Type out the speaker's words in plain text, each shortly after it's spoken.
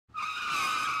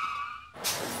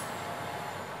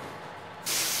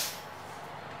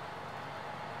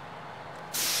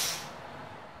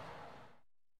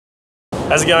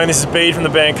How's it going? This is Bede from the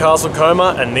band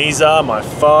Castlecomer, and these are my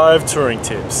 5 touring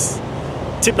tips.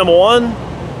 Tip number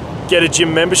 1, get a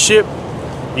gym membership.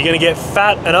 You're gonna get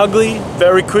fat and ugly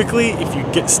very quickly if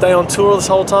you stay on tour this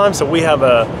whole time. So we have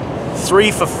a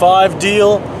 3 for 5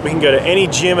 deal. We can go to any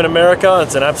gym in America.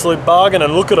 It's an absolute bargain,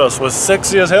 and look at us, we're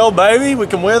sexy as hell, baby. We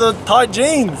can wear the tight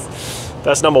jeans.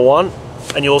 That's number 1,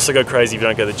 and you'll also go crazy if you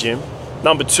don't go to the gym.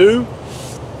 Number 2,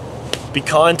 be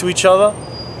kind to each other.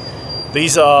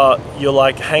 You're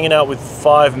like hanging out with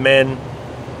 5 men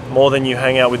more than you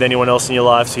hang out with anyone else in your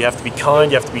life. So you have to be kind,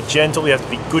 you have to be gentle, you have to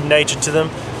be good natured to them,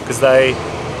 because they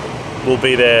will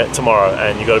be there tomorrow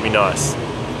and you gotta be nice.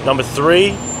 Number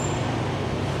 3,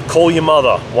 call your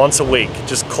mother once a week.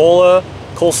 Just call her,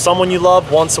 call someone you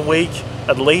love once a week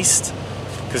at least,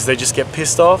 because they just get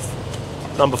pissed off.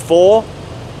 Number 4,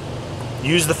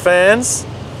 use the fans.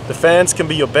 The fans can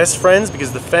be your best friends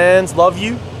because the fans love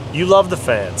you, you love the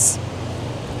fans.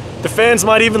 The fans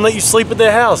might even let you sleep at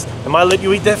their house. They might let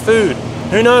you eat their food.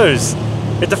 Who knows?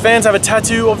 If the fans have a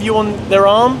tattoo of you on their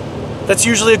arm, that's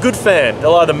usually a good fan.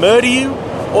 They'll either murder you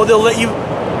or they'll let you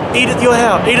eat at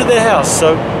their house.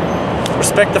 So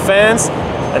respect the fans.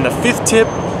 And the fifth tip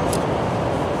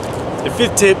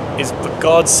is, for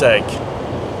God's sake,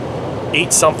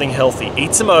 eat something healthy.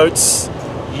 Eat some oats.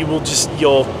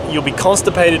 You'll be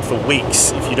constipated for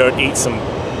weeks if you don't eat some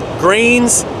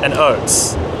greens and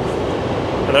oats.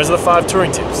 And those are the 5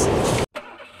 touring tips.